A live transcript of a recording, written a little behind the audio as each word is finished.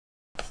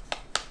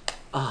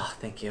Oh,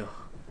 thank you.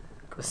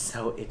 It was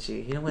so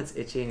itchy. You know what's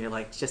itchy and you're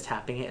like, just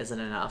tapping it isn't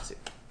enough. So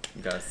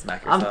you gotta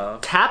smack yourself.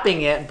 I'm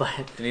tapping it, but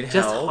you need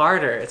just help?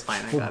 harder. It's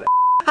fine, I got it.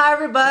 Hi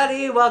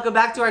everybody, welcome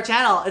back to our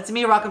channel. It's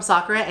me, M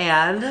Sakura,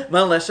 and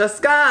Militia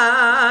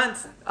SCUNT.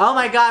 Oh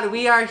my god,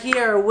 we are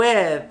here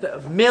with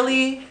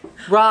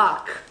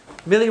Milli-Rock.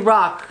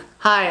 Milli-Rock.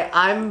 Hi,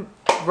 I'm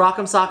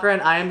M Sakura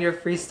and I am your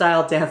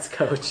freestyle dance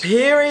coach.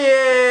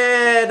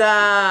 Period!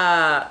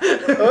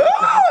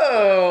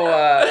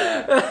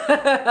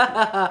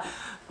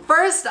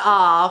 First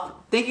off,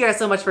 thank you guys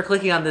so much for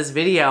clicking on this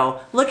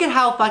video. Look at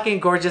how fucking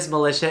gorgeous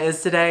Militia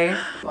is today.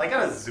 I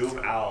gotta zoom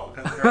out.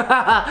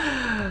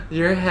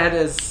 Your head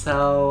is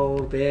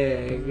so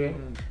big.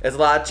 It's a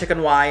lot of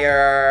chicken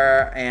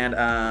wire and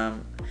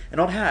an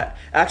old hat.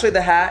 Actually,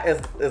 the hat is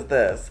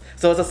this.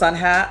 So it's a sun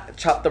hat.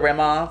 Chopped the rim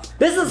off.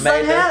 This is a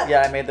sun hat?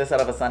 Yeah, I made this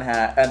out of a sun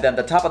hat. And then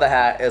the top of the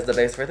hat is the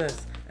base for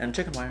this. And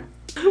chicken wire.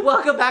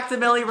 Welcome back to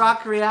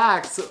Milli-Rock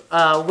Reacts,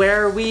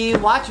 where we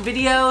watch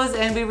videos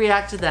and we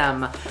react to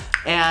them.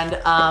 And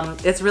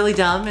it's really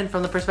dumb and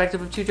from the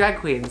perspective of two drag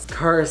queens.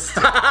 Cursed.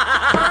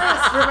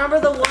 Cursed! Remember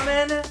the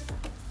woman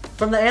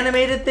from the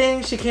animated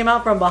thing? She came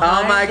out from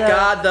behind. Oh my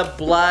god, the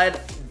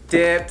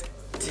blood-dipped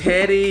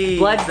titty.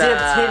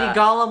 Blood-dipped titty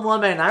golem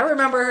woman. I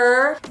remember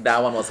her.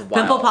 That one was wild.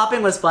 Pimple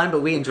popping was fun,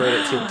 but we enjoyed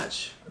it too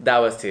much. That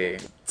was tea.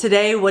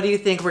 Today, what do you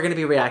think we're gonna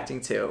be reacting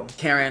to?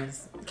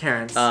 Karen's.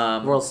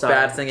 World Star.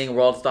 Bad singing,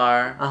 World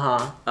Star.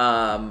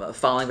 Uh-huh.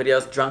 Falling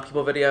videos, drunk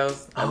people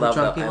videos. I love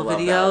drunk people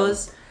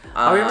videos.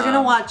 Are we ever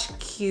gonna watch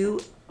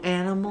cute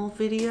animal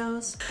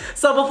videos?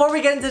 So before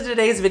we get into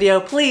today's video,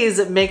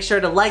 please make sure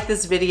to like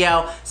this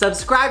video,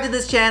 subscribe to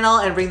this channel,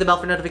 and ring the bell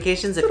for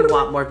notifications if you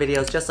want more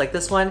videos just like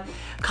this one.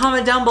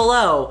 Comment down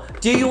below.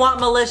 Do you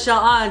want Militia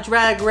on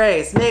Drag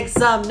Race? Make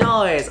some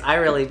noise. I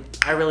really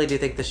do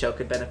think the show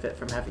could benefit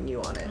from having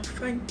you on it.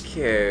 Thank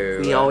you.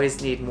 We always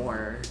need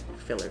more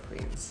filler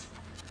queens.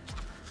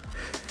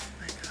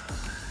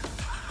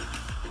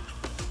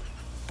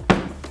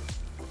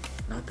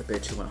 Not the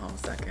bitch who went home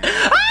second.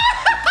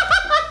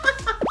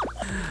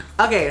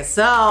 Okay,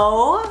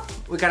 so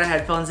we got our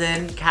headphones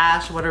in.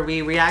 Cash, what are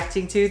we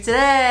reacting to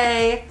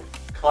today?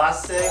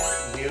 Classic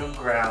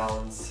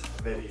Newgrounds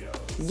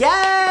videos.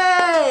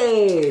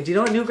 Yay! Do you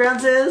know what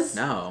Newgrounds is?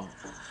 No.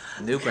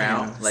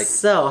 Newground. Like,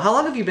 so, how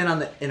long have you been on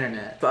the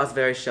internet? I was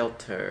very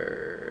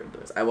sheltered.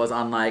 I was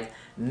on like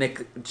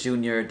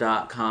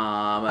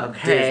nickjr.com,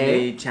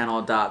 okay.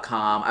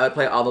 disneychannel.com. I would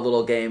play all the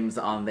little games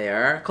on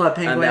there. Club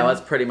Penguin. And that was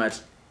pretty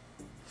much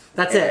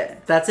That's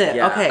it. That's it.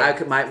 Yeah, okay. I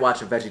might watch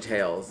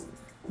VeggieTales.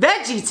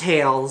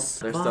 VeggieTales!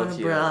 They're so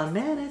cute.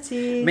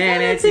 Manatee,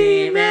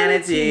 Manatee,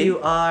 manatee. You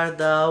are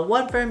the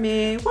one for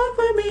me, one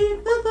for me,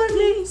 one for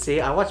me.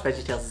 See, I watched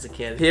VeggieTales as a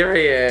kid.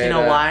 Period. You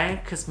know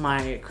why? Because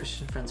my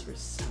Christian friends were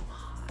so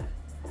hot.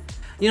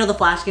 You know the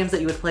Flash games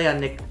that you would play on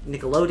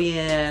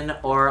Nickelodeon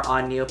or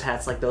on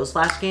Neopets, like those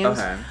Flash games?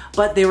 Okay.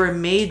 But they were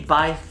made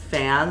by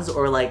fans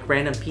or like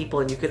random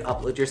people and you could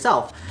upload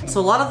yourself. So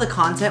a lot of the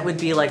content would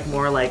be like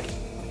more like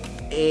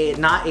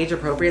not age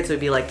appropriate, so it'd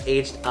be like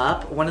aged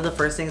up. One of the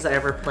first things I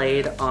ever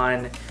played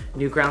on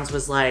Newgrounds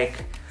was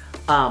like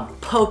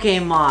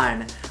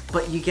Pokemon,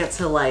 but you get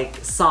to like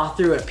saw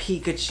through a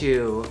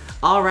Pikachu.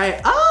 All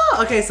right. Oh,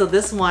 okay. So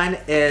this one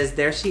is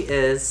There She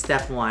Is,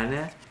 step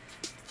one.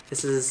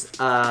 This is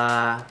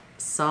I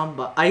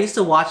used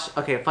to watch.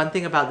 Okay, fun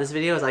thing about this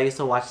video is I used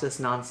to watch this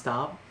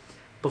nonstop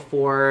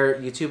before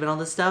YouTube and all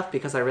this stuff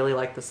because I really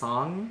like the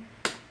song.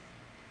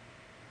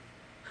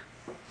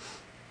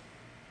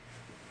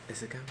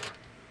 Is it going?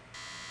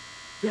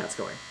 Yeah, it's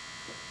going.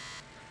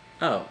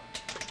 Oh.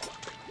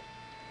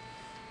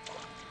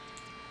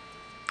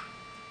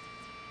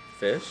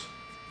 Fish?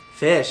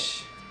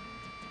 Fish.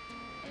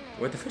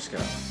 Where'd the fish go?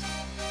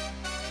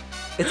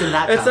 It's in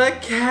that It's cup. a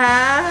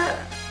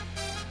cat!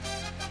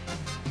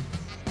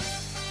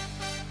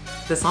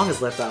 The song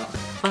is left out.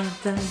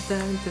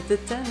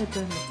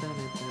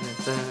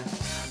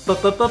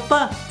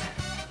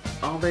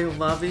 Oh, they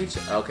love each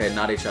other. Okay,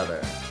 not each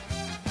other.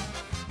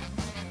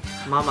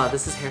 Mama,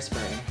 this is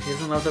Hairspray. He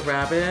doesn't love the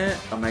rabbit?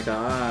 Oh my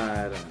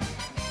god.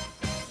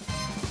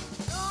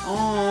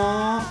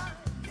 Aww.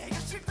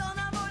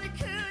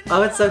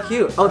 Oh, it's so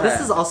cute. Oh, this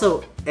Okay. is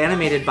also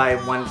animated by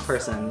one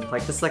person.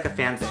 Like, this is like a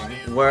fan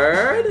thing.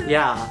 Word?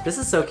 Yeah, this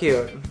is so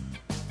cute.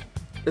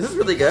 This is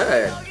really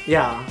good.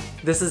 Yeah,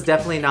 this is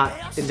definitely not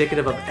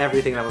indicative of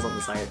everything that was on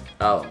the site.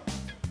 Oh.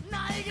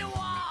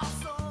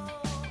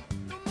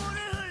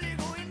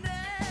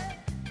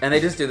 And they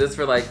just do this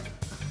for like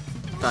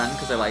fun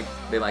because they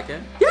like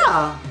it?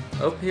 Yeah,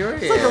 Oh,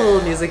 period. it's like a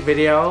little music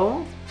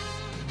video.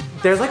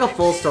 There's like a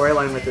full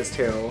storyline with this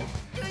too.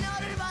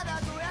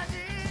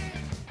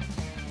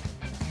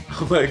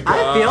 Oh my god.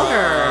 I feel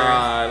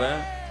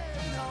her.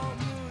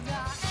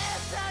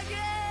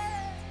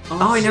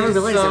 Oh, I never she's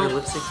realized so they were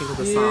lip syncing to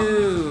the song.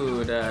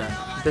 Cute.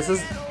 This is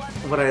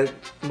what I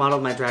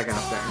modeled my drag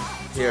after.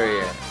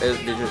 Period. Wait,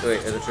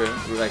 is it true?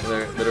 Like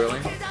literally?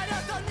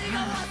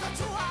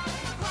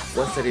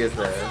 What city is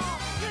this?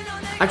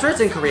 I'm sure it's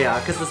in Korea,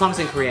 because the song's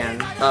in Korean.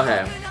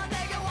 Okay.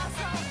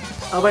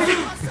 Oh my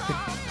god.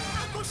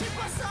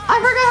 I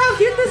forgot how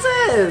cute this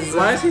is!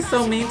 Why is he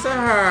so mean to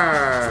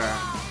her?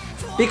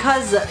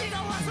 Because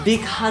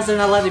they're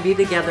not allowed to be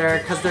together,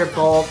 because they're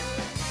both,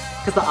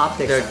 because the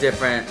optics They're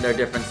different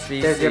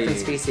species. They're different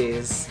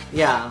species.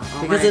 Yeah.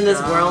 Oh because my in this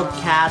God. world,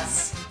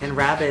 cats and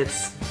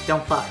rabbits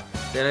don't fuck.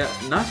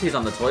 Not he's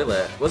on the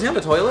toilet. Was he on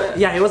the toilet?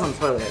 Yeah, he was on the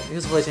toilet. He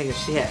was really taking a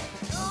shit.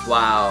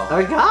 Wow. Oh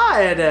my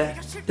god!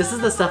 This is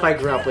the stuff I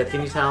grew up with,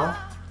 can you tell?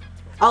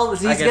 Oh,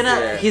 so he's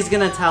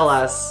gonna tell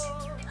us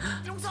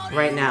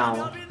right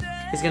now.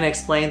 He's gonna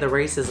explain the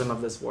racism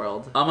of this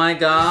world. Oh my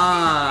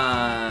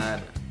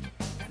god.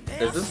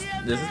 This is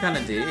kind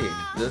of deep.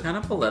 This is kind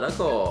of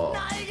political.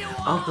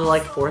 Oh, the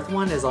like fourth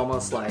one is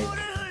almost like,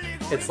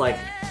 it's like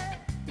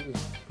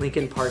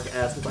Linkin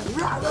Park-esque. It's like,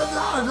 rah, rah,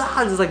 rah,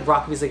 rah. There's like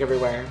rock music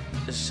everywhere.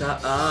 Shut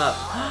up.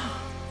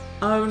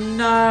 Oh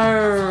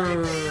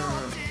no.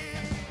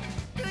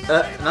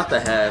 Not the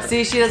head.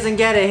 See, she doesn't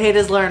get it. Hate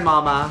is learn,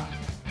 mama.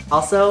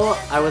 Also,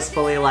 I was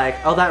fully like,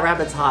 oh, that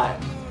rabbit's hot.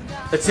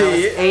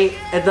 The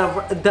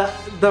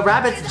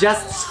rabbit's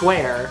just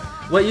square.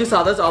 What, you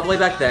saw this all the way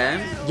back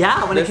then?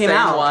 Yeah, when it came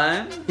out.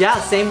 One? Yeah,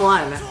 same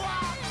one.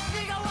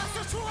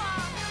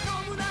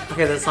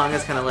 Okay, this song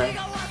is kind of lit.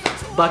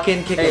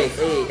 Buckin' kickin'.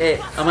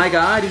 Hey. Oh my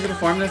god, you should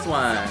perform this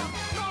one.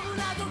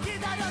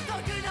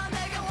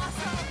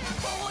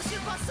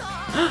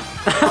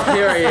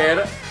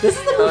 Period. This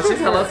is the Oh, she's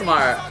hella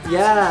smart.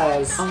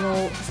 Yes.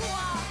 Oh,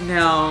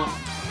 now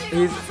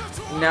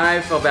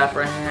I feel bad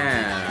for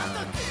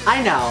him.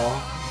 I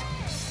know.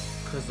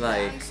 Cause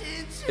like,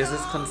 is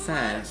this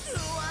consent?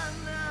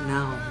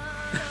 No.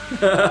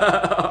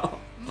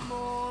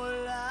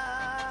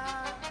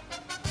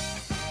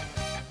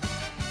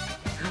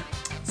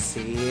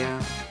 See?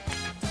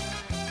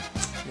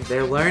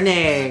 They're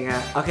learning.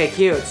 Okay,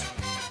 cute.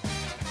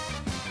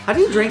 How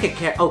do you drink a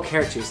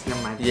carrot juice?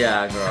 Never mind.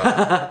 Yeah,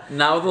 girl.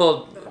 Now with a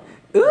little.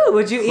 Ooh,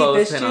 would you eat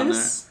this clothespin on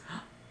juice?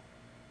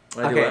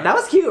 Wait, Okay, what? that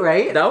was cute,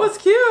 right? That was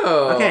cute.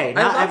 Okay, I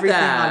not love everything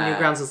that.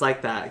 on Newgrounds was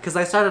like that. Because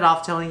I started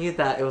off telling you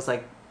that it was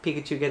like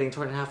Pikachu getting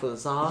torn in half with a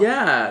saw.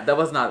 Yeah, that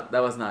was not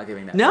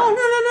giving that.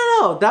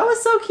 No. That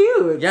was so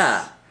cute.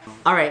 Yeah.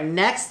 All right,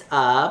 next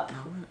up,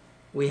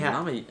 we have...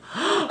 Mommy.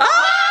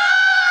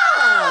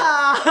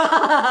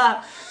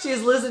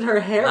 She's losing her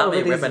hair Mommy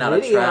over these ripping out a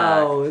track.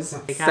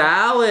 videos.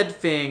 Salad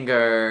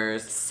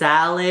fingers.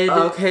 Salad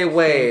Okay,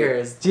 wait.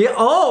 fingers.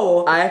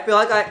 Oh! I feel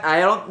like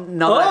I don't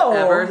know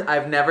that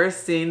I've never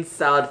seen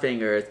salad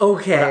fingers.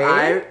 Okay. But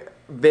I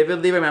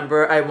vividly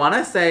remember, I want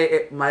to say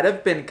it might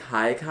have been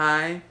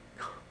Kai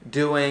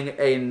doing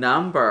a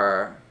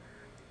number,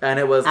 and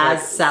it was As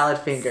like salad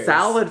fingers.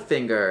 Salad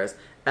fingers.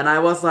 And I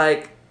was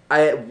like,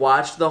 I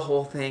watched the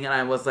whole thing and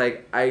I was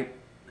like, I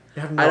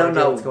don't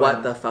know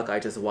what the fuck I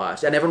just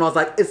watched. And everyone was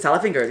like, it's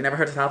salad fingers. You never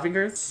heard of salad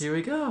fingers? Here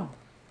we go.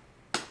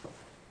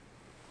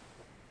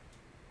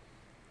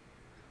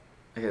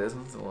 Okay, this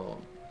one's a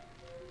little...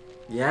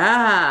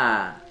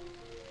 Yeah!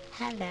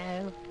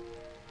 Hello.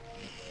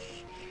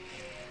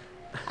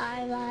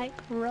 I like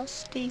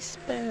rusty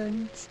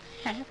spoons.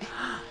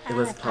 It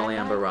was Polly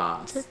Amber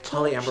Ross.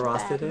 Polly Amber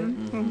Ross did it?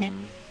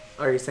 Mm-hmm.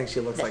 Or are you saying she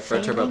looks like For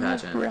a turbo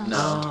pageant. Rust. No.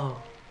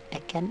 Oh.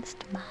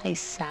 Against my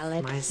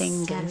salad My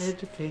fingers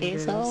salad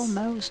fingers. is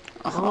almost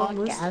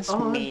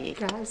orgasmic.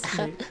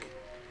 orgasmic.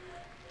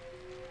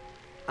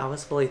 I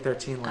was fully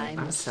 13 like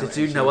I'm so Did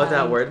you know what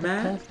that word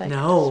meant? Perfect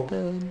No.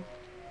 spoon.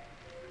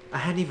 I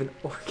hadn't even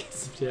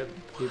orgasmed yet,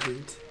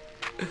 baby.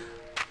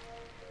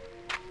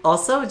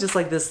 Also, just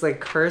like this like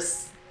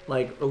curse,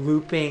 like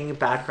looping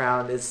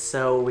background is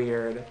so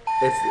weird.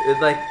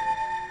 It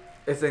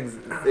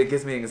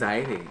gives me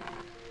anxiety.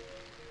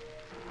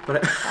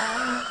 But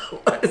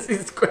why is he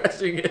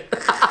scratching it?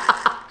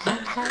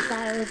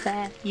 Hello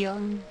there,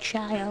 young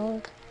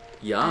child.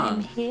 I'm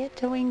Young. here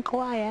to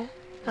inquire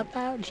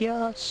about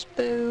your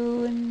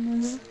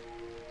spoons.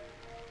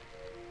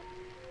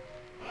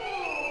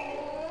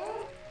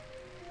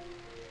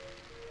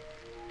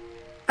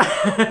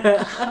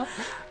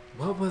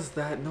 What was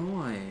that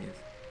noise?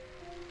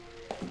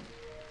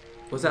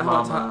 Was that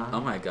Mama. Hot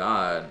Oh my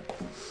god.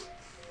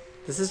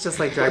 This is just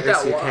like Drag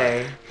What Race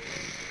that UK.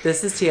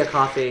 This is Tia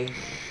Coffee.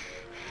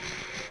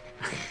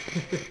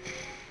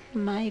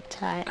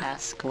 Might I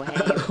ask where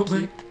you Oh my-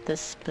 keep the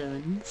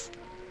spoons?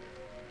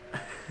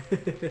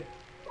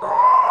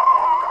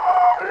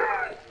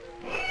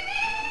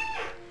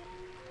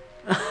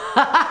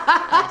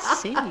 I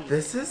see.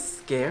 This is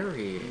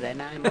scary.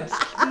 Then I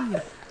must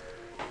leave.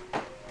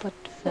 But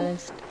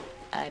first,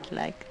 I'd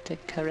like to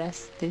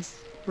caress this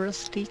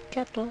rusty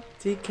kettle.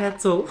 Tea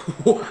kettle.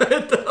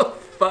 What the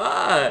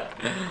fuck?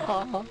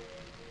 Oh,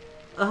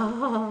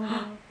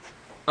 Oh.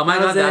 Oh my That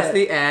god, was that's it.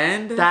 the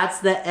end? That's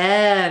the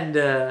end.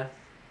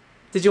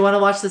 Did you want to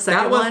watch the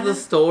second That was one? the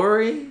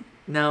story?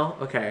 No?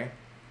 Okay.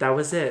 That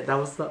was it. That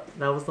was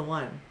the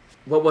one.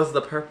 What was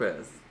the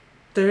purpose?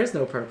 There is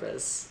no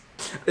purpose.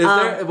 Is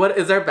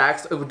there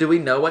backstory? Do we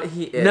know what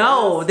he is?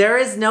 No, there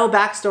is no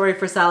backstory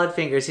for Salad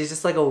Fingers. He's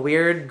just like a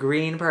weird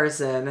green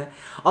person.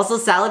 Also,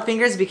 Salad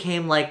Fingers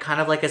became like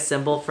kind of like a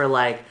symbol for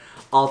like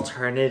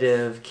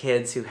alternative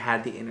kids who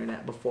had the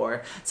internet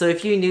before. So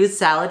if you knew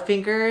Salad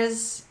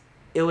Fingers,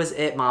 it was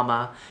it,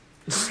 mama.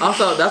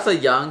 Also, that's a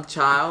young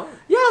child.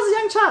 Yeah, it was a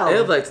young child. It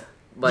was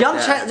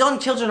like young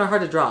children are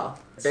hard to draw.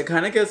 It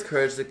kind of gives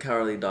courage to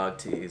cowardly dog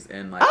tease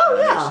in like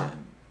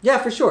animation. Yeah,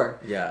 for sure.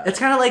 Yeah. It's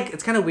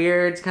kind of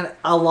weird. It's kind of,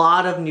 a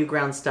lot of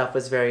Newground stuff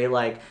was very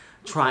like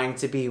trying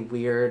to be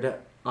weird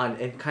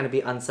and kind of be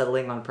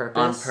unsettling on purpose.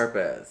 On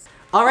purpose.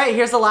 All right,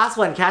 here's the last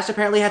one. Cash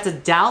apparently had to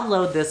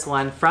download this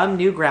one from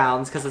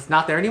Newgrounds because it's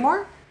not there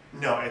anymore?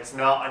 No, it's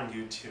not on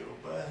YouTube.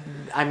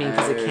 I mean,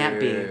 because it can't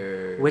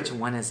be. Which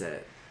one is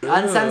it? The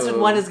uncensored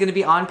one is going to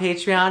be on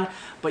Patreon,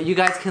 but you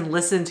guys can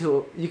listen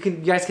to you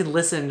guys can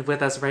listen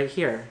with us right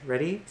here.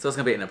 Ready? So it's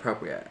going to be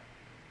inappropriate.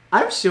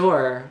 I'm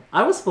sure.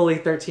 I was fully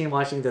 13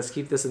 watching this.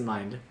 Keep this in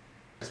mind.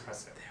 Just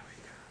press it. There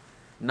we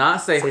go.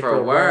 Not safe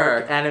for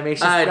work.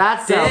 Animation.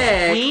 That's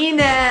a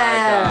penis.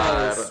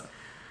 Oh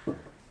my God.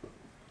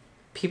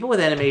 People with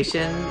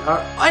animation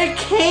are... It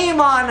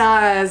came on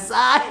us!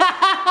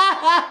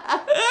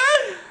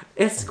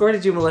 It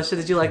squirted you, Militia.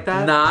 Did you like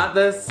that? Not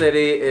the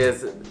city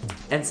is...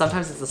 And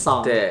sometimes it's a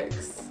song.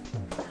 Dicks.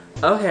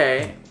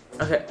 Okay.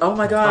 Okay. Oh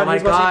my God. Oh my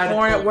God.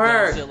 Porn at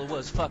work.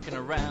 Was fucking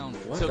around.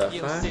 What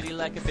Tokyo the fuck? City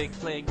like a big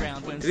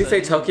playground. When did he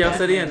say Tokyo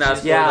City and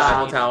that's yeah. the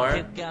Eiffel Tower?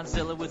 Hit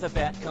Godzilla with a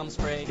bat come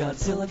spray.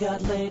 Godzilla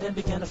got laid and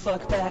began to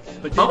fuck back.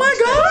 But oh my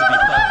God! To be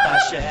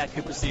fucked by Shaq,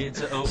 who proceeded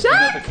to open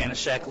up a can of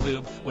Shaq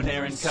lube when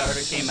Aaron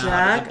Carter came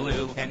out of the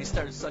blue and he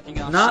started sucking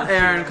off. Not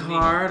Aaron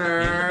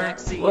Carter.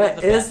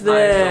 What is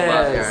this? I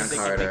love Aaron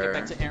Carter.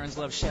 Back to Aaron's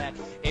love shack.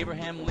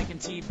 Abraham Lincoln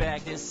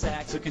teabagged his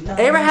sack.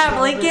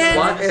 Abraham Lincoln?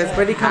 What is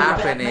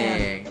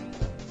happening?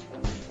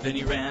 Then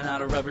he ran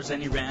out of rubbers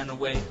and he ran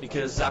away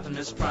because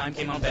Optimus Prime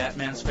came on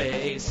Batman's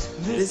face.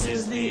 This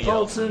is the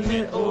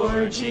ultimate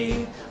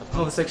orgy of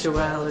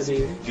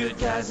homosexuality. Good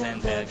guys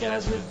and bad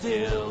guys with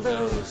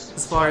dildos.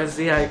 As far as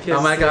the eye can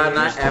Oh my see. God,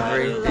 not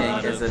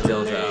everything is a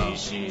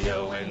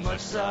dildo. And much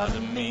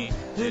sodomy.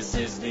 This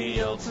is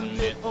the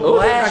ultimate Oh,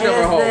 what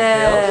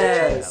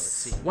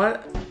is this?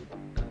 What?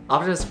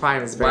 Optimus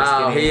Prime is very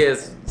wow, skinny. he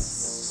is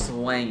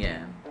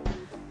swinging.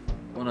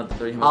 One of the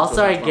 3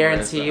 also, I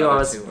guarantee you I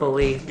was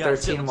fully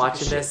 13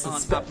 watching this. On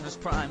Optimus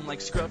Prime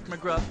like Scruff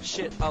McGruff,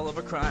 shit all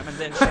over crime, and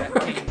then Shaq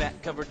came back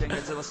covered in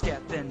Godzilla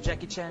scat. Then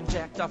Jackie Chan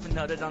jacked off and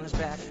nutted on his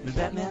back. And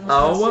Batman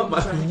was what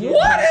my... so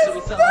What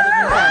is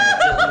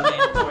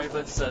that?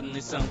 But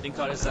suddenly something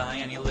caught his eye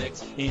and he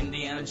licked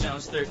Indiana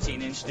Jones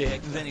 13-inch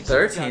dick. Then he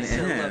 13 inch.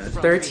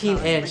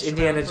 13-inch.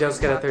 Indiana Jones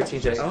got a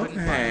 13-inch dick.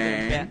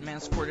 Okay.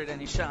 Batman squirted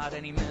and he shot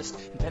and he missed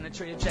and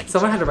penetrated Jackie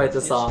Someone had to Chan write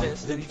this song.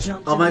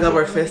 Oh my God,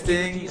 we're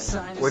fisting.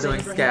 We're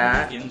doing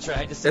scat.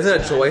 Is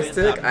it a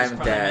joystick? I'm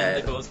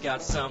dead. The both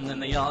got some, then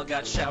they all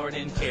got showered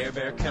in Care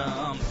Bear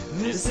cum.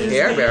 This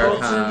Care Bear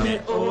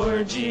ultimate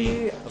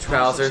orgy.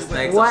 Trouser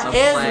snakes What on the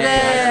is plane.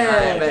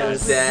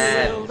 this? I'm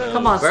dead.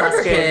 Come on, Burger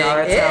Sasuke King.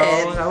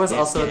 Naruto. I was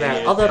also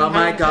there. Although, Oh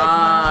my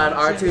God,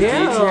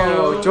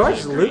 R2-D2. Ew,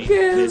 George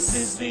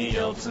Lucas.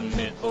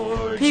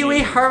 Pee Wee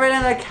Herman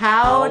and the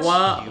Couch.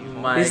 Oh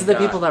my These are the God.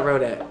 people that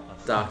wrote it.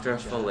 Dr.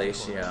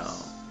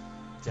 Fellatio.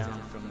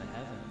 Down from the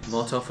heavens.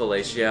 Multo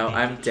Fellatio.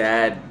 I'm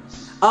dead.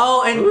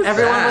 Oh, and Who's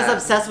everyone that? was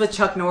obsessed with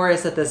Chuck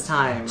Norris at this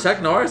time.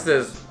 Chuck Norris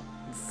is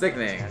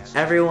sickening.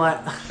 Everyone.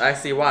 I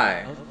see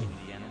why.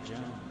 Indiana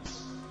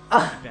Jones.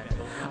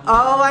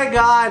 Oh my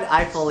God!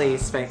 I fully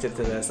spanked it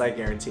to this. I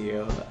guarantee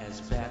you. As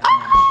Batman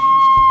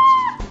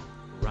changed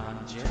into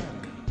Ron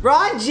Jeremy.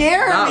 Ron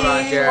Jeremy. Not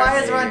Ron Jeremy. Why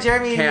is Ron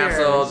Jeremy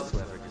Canceled.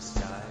 Clever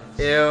disguise.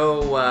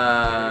 Ew.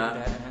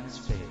 Batman's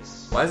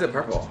face. Why is it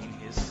purple? here?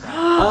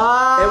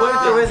 It went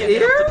through his Gandalf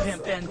ears? the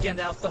pimp and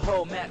Gandalf the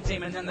hoe, Matt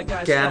Damon and the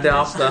guys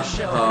Gandalf the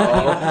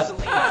hoe.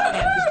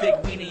 and his big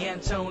weenie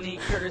and Tony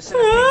Curtis in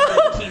a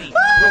pink bikini.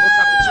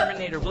 Robocop the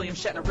Terminator, William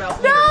Shatner,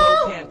 Ralph Nader,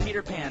 Lopan,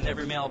 Peter Pan,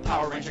 every male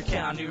Power Ranger,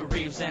 Keanu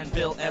Reeves and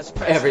Bill S.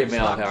 Presley. Every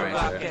male Spock, Power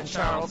Rock, Ranger. and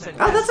Charles and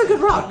Oh, that's a good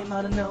rock. Came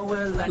out of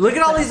nowhere like Look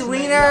at all these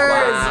wieners.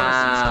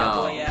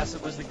 Wow.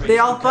 They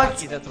all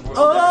fucked.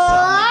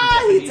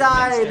 Oh, he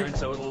died.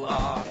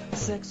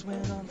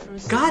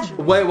 God.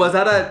 Wait, was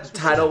that a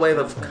tidal wave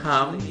of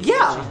cum?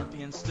 Yeah.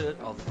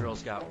 All the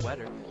girls got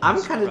wetter.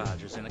 I'm kind of.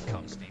 Rogers in a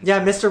cum stain. Yeah,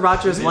 Mr.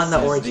 Rogers won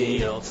the orgy.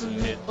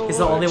 He's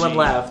the only one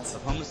left.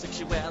 Of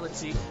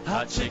homosexuality,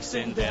 hot chicks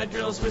and bad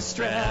girls with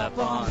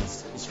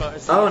strap-ons. As far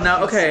as Oh,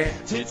 now, okay.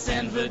 tits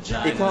and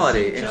vaginas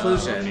Equality, and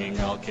inclusion. jumping,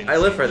 all I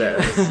live for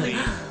this. continuously.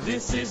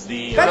 This is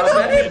the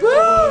Better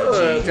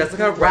Boo!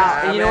 Jessica Wow,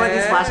 Rabbit. and you know what?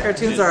 These Flash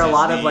cartoons are a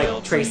lot of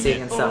like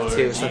tracing and stuff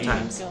too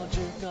sometimes.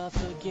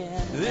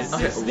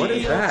 Okay, what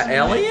is that?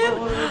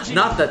 Alien?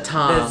 Not the The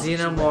tongue.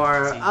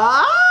 Xenomorph.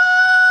 Ah!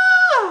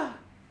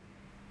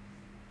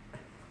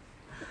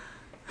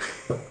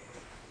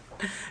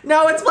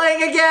 No, it's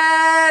playing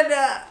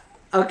again!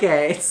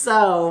 Okay,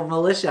 so,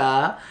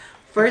 Militia,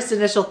 first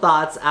initial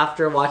thoughts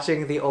after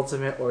watching The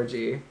Ultimate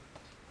Orgy.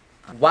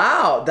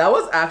 Wow, that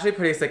was actually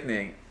pretty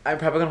sickening. I'm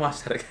probably gonna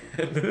watch that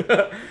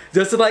again.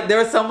 Just to like, there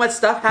was so much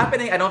stuff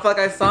happening. I don't feel like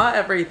I saw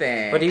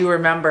everything. What do you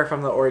remember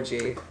from the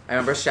orgy? I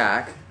remember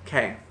Shaq.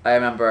 Okay. I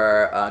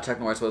remember Chuck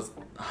Norris was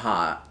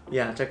hot.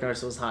 Yeah, Chuck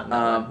Norris was hot in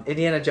that one.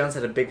 Indiana Jones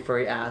had a big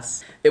furry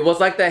ass. It was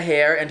like the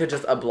hair into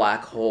just a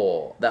black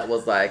hole that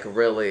was like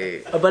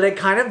really... But it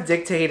kind of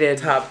dictated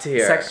top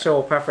tier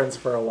sexual preference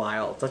for a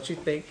while, don't you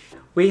think?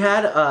 We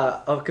had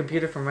a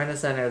computer from Rent a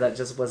Center that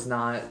just was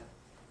not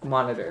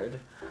monitored.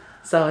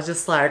 So I was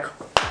just like,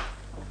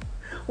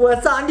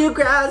 what's on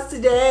Newground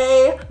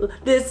today?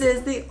 This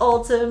is the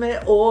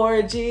ultimate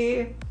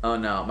orgy. Oh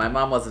no, my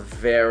mom was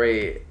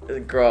very...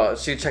 Girl,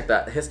 she checked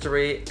that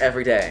history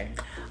every day.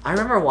 I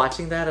remember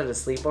watching that at a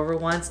sleepover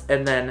once,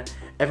 and then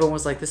everyone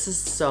was like, this is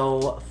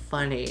so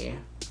funny.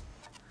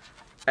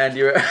 And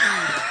you were... And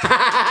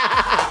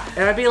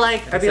I'd be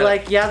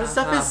like, yeah, this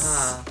stuff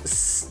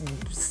is...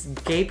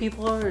 Gay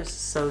people are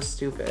so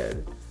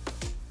stupid.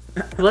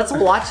 Let's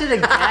watch it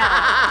again.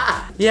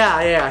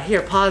 Yeah,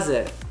 here, pause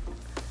it.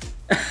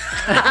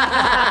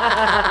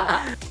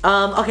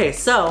 Okay,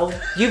 so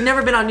you've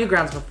never been on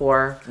Newgrounds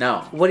before.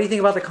 No. What do you think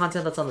about the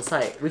content that's on the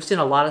site? We've seen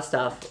a lot of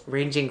stuff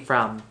ranging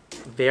from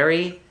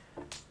very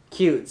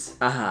cute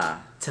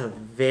to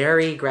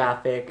very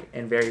graphic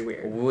and very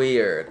weird.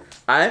 Weird.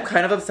 I'm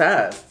kind of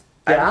obsessed.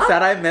 Yeah? I'm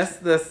sad I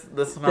missed this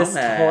moment. This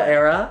whole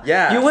era?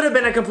 Yeah. You would have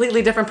been a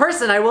completely different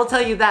person, I will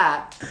tell you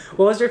that.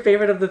 What was your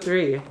favorite of the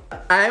three?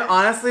 I'm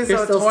honestly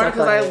so torn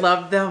because I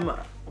love them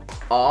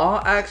all,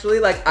 actually.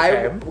 Like,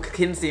 okay. I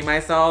can see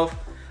myself.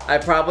 I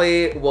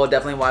probably will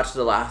definitely watch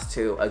the last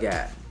two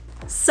again.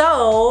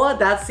 So,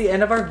 that's the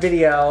end of our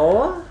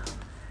video.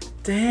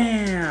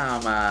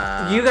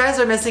 Damn. You guys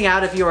are missing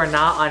out if you are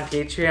not on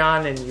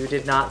Patreon and you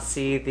did not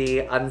see the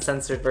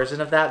uncensored version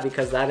of that,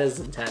 because that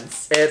is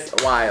intense. It's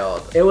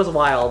wild. It was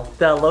wild.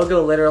 The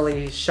logo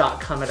literally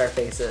shot cum at our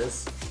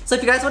faces. So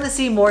if you guys want to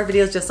see more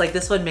videos just like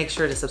this one, make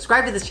sure to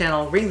subscribe to this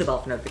channel, ring the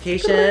bell for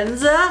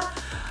notifications.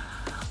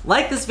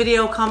 Like this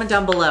video, comment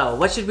down below.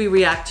 What should we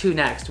react to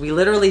next? We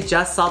literally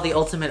just saw the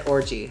ultimate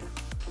orgy.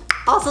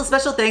 Also,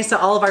 special thanks to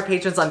all of our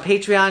patrons on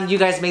Patreon. You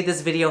guys made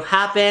this video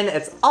happen.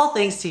 It's all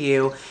thanks to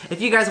you.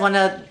 If you guys want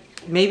to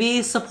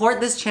maybe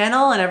support this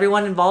channel and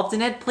everyone involved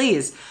in it,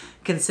 please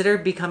consider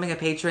becoming a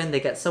patron.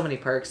 They get so many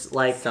perks,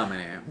 like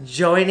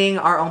joining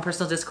our own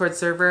personal Discord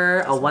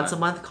server, a once a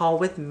month call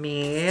with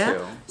me,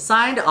 2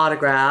 signed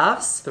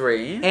autographs,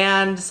 3,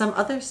 and some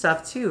other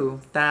stuff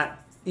too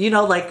that, you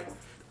know, like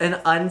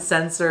an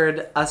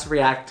uncensored us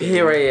reacting.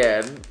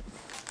 Period.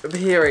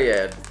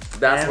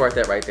 That's worth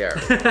it right there.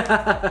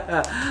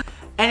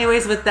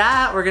 Anyways, with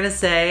that, we're gonna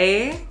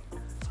say,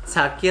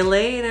 talk you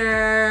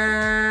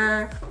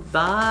later.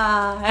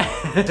 Bye.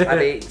 Bye,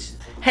 beach.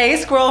 Hey,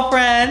 squirrel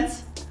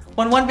friends.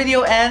 When one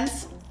video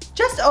ends,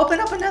 just open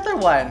up another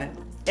one.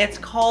 It's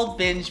called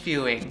binge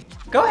viewing.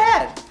 Go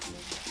ahead.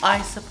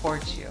 I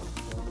support you.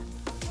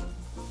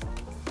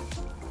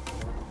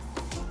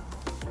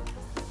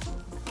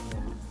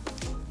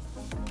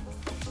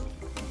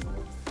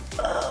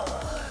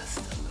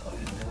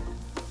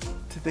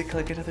 Did they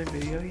click another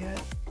video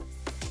yet?